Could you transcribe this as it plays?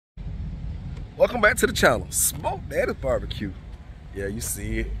Welcome back to the channel, Smoke Daddy's Barbecue. Yeah, you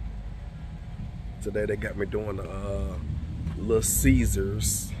see it. Today they got me doing the little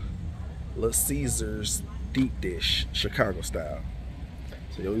Caesars deep dish, Chicago style.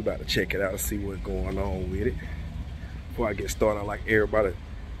 So yo, we about to check it out and see what's going on with it. Before I get started, I'd like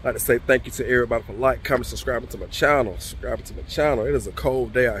to say thank you to everybody for like, comment, subscribing to my channel. It is a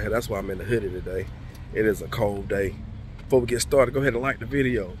cold day out here. That's why I'm in the hoodie today. It is a cold day. Before we get started, go ahead and like the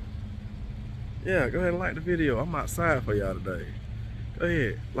video. Yeah, go ahead and like the video. I'm outside for y'all today. Go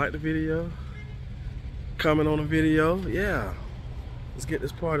ahead, like the video. Comment on the video. Yeah, let's get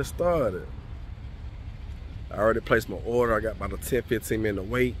this party started. I already placed my order. I got about a 10-15 minute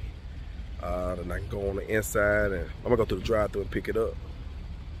wait. Then I can go on the inside and I'm gonna go through the drive-thru and pick it up.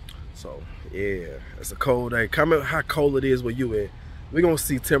 So yeah, it's a cold day. Comment how cold it is where you at. We're gonna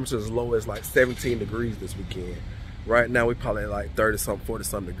see temperatures as low as like 17 degrees this weekend. Right now we probably at like 30-something,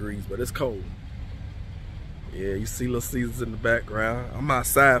 40-something degrees, but it's cold. Yeah, you see little Caesars in the background. I'm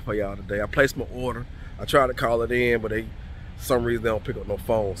outside for y'all today. I placed my order. I tried to call it in, but for some reason they don't pick up no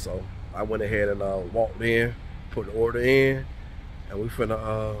phone. So I went ahead and walked in, put the order in, and we're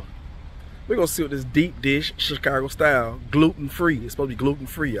gonna see what this deep dish, Chicago style, gluten-free. It's supposed to be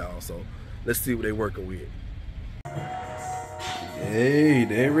gluten-free, y'all. So let's see what they're working with. Hey,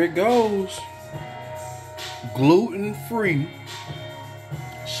 there it goes. Gluten-free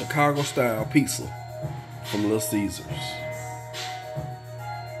Chicago style pizza from Little Caesars.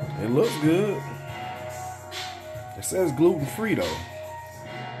 It looks good. It says gluten-free though.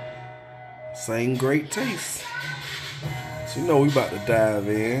 Same great taste. So you know we about to dive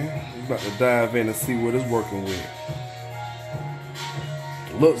in. We about to dive in and see what it's working with.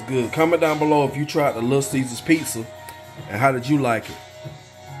 It looks good. Comment down below if you tried the Little Caesars pizza and how did you like it.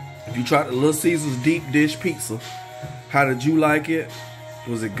 If you tried the Little Caesars deep dish pizza, how did you like it?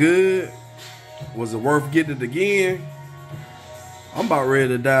 Was it good? Was it worth getting it again? I'm about ready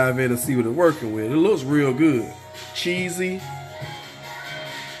to dive in and see what it's working with. It looks real good. Cheesy.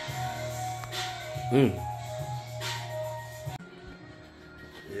 Yeah,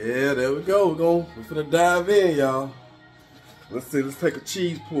 there we go. We're gonna dive in, y'all. Let's see, let's take a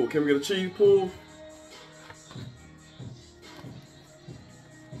cheese pull. Can we get a cheese pull?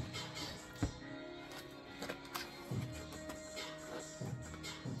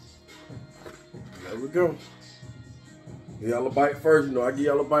 There we go. Give y'all a bite first. You know, I give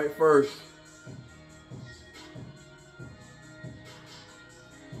y'all a bite first.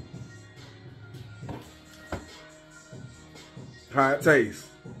 How it tastes?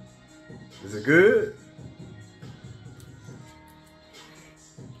 Is it good?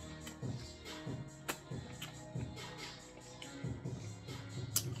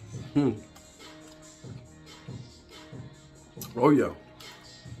 Oh yeah.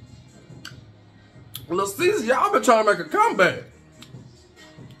 Little Caesars, y'all been trying to make a comeback.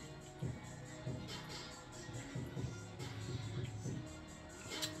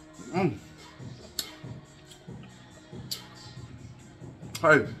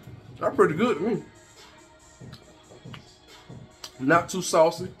 Hey, that's pretty good to me. Not too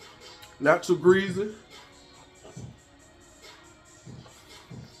saucy, not too greasy.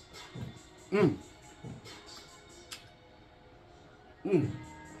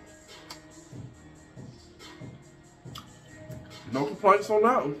 No complaints on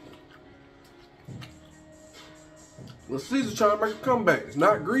that one. Little Caesar trying to make a comeback. It's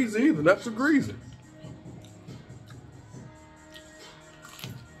not greasy either, not too greasy.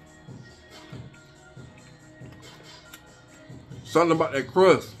 Something about that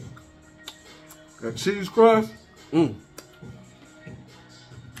crust. That cheese crust. This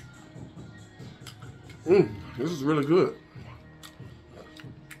is really good.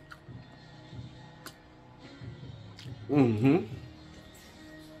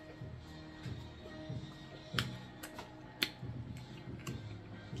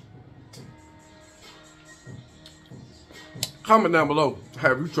 Comment down below,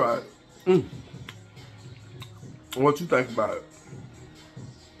 have you tried it? What you think about it?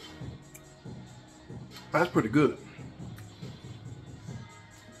 That's pretty good.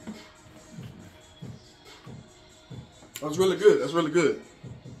 That's really good. That's really good.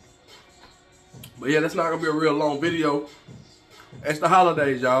 But yeah, that's not gonna be a real long video. It's the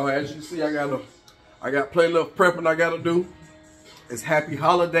holidays, y'all. As you can see, I got plenty of prepping I gotta do. It's happy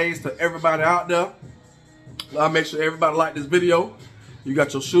holidays to everybody out there. I'll make sure everybody like this video. You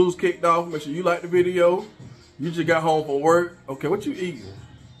got your shoes kicked off. Make sure you like the video. You just got home from work. Okay, what you eating?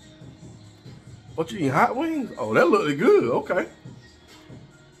 What you eating? Hot wings? Oh, that looked good. Okay.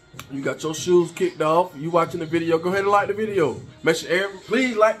 You got your shoes kicked off. You watching the video, go ahead and like the video. Make sure,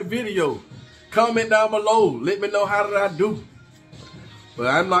 please like the video. Comment down below. Let me know how did I do. But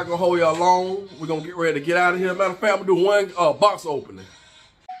I'm not gonna hold y'all long. We're gonna get ready to get out of here. Matter of fact, I'm gonna do one box opening.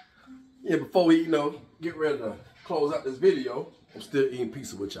 Yeah, before we, get ready to close out this video, I'm still eating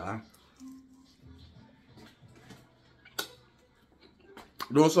pizza with y'all.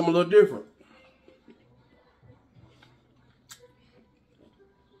 Doing something a little different.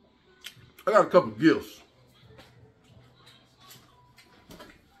 I got a couple gifts.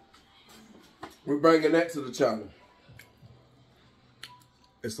 We're bringing that to the channel.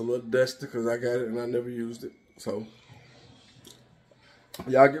 It's a little dusty because I got it and I never used it. So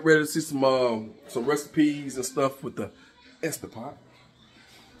y'all get ready to see some recipes and stuff with the Instant Pot.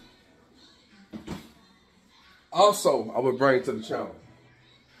 Also, I will bring to the channel.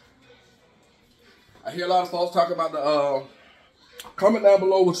 I hear a lot of folks talking about the comment down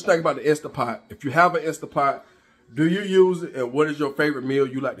below what you think about the Instant Pot. If you have an Instant Pot, do you use it, and what is your favorite meal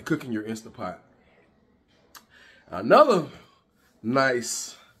you like to cook in your Instant Pot? Another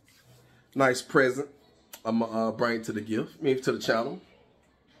nice present I'm gonna bring to the channel.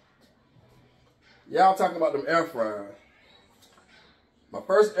 Y'all talking about them air fryers. My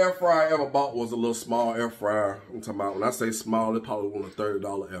first air fryer I ever bought was a little small air fryer. I'm talking about, when I say small, it's probably one of the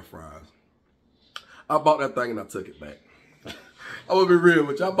 $30 air fryers. I bought that thing and I took it back. I'm gonna be real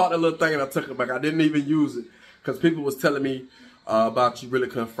with you. I bought that little thing and I took it back. I didn't even use it because people was telling me about you really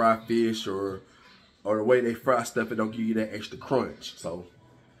couldn't fry fish or the way they fry stuff, it don't give you that extra crunch. So,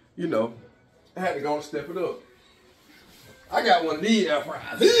 I had to go and step it up. I got one of these air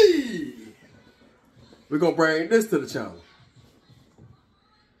fryers. Hey! We're gonna bring this to the channel.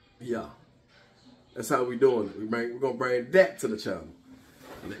 Yeah, that's how we doing it. We're gonna bring that to the channel.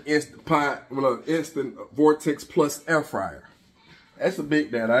 The Instant Pot, Instant Vortex Plus air fryer. That's a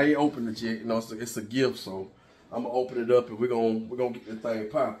big that. I ain't opened it yet. It's a gift, so I'm gonna open it up and we're gonna get this thing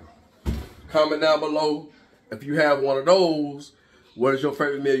popping. Comment down below if you have one of those. What is your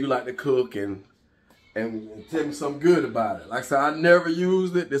favorite meal you like to cook, and tell me something good about it. Like I said, I never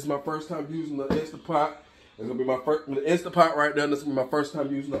used it. This is my first time using the Instant Pot. It's gonna be my first the Instant Pot right there. This is my first time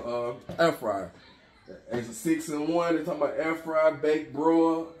using the air fryer. It's a 6-in-1. They're talking about air fry, bake,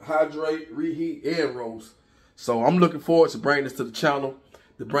 broil, hydrate, reheat, and roast. So I'm looking forward to bringing this to the channel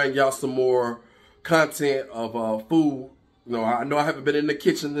to bring y'all some more content of food. I know I haven't been in the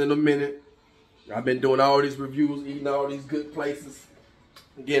kitchen in a minute. I've been doing all these reviews, eating all these good places,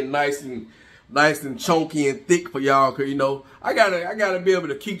 getting nice and chunky and thick for y'all. Cause I gotta be able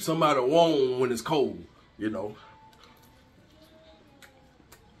to keep somebody warm when it's cold.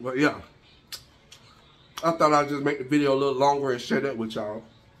 But yeah, I thought I'd just make the video a little longer and share that with y'all.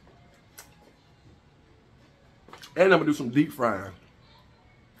 And I'm gonna do some deep frying.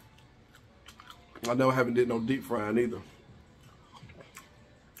 I never haven't did no deep frying either.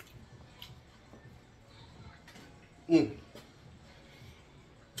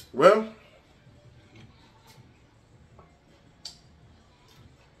 Well,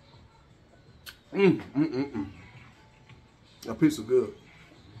 that piece is good.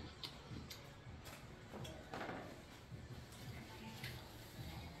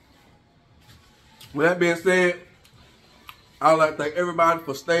 With that being said, I'd like to thank everybody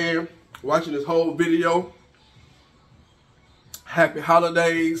for staying, watching this whole video. Happy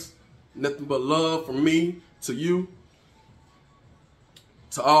holidays. Nothing but love from me to you.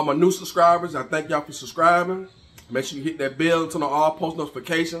 To all my new subscribers, I thank y'all for subscribing. Make sure you hit that bell to turn on all post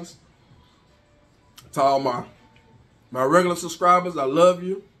notifications. To all my regular subscribers, I love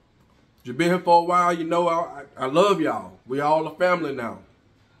you. If you've been here for a while, I love y'all. We all a family now.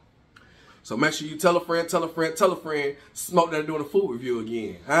 So make sure you tell a friend, Smoke that doing a food review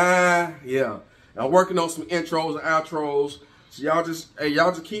again. Yeah. I'm working on some intros and outros. So y'all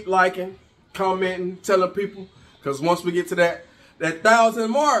just keep liking, commenting, telling people. Because once we get to that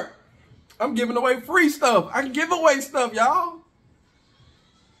 1,000 mark, I'm giving away free stuff. I can give away stuff, y'all.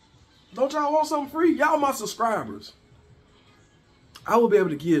 Don't y'all want something free? Y'all my subscribers. I will be able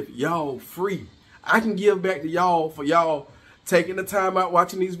to give y'all free. I can give back to y'all for y'all taking the time out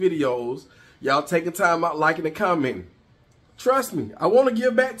watching these videos. Y'all taking time out liking and commenting. Trust me, I want to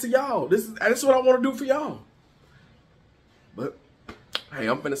give back to y'all. This is what I want to do for y'all. But hey,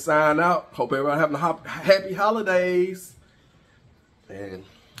 I'm finna sign out. Hope everybody having a happy holidays. And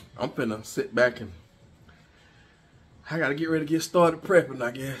I'm finna sit back and I gotta get ready to get started prepping,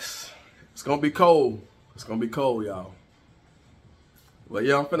 I guess. It's gonna be cold. It's gonna be cold, y'all. Well,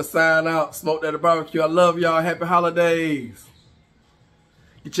 yeah, I'm finna sign out. Smoke that barbecue. I love y'all. Happy holidays.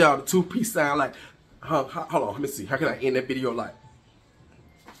 Get y'all the 2-piece sign like, hold on, let me see. How can I end that video like?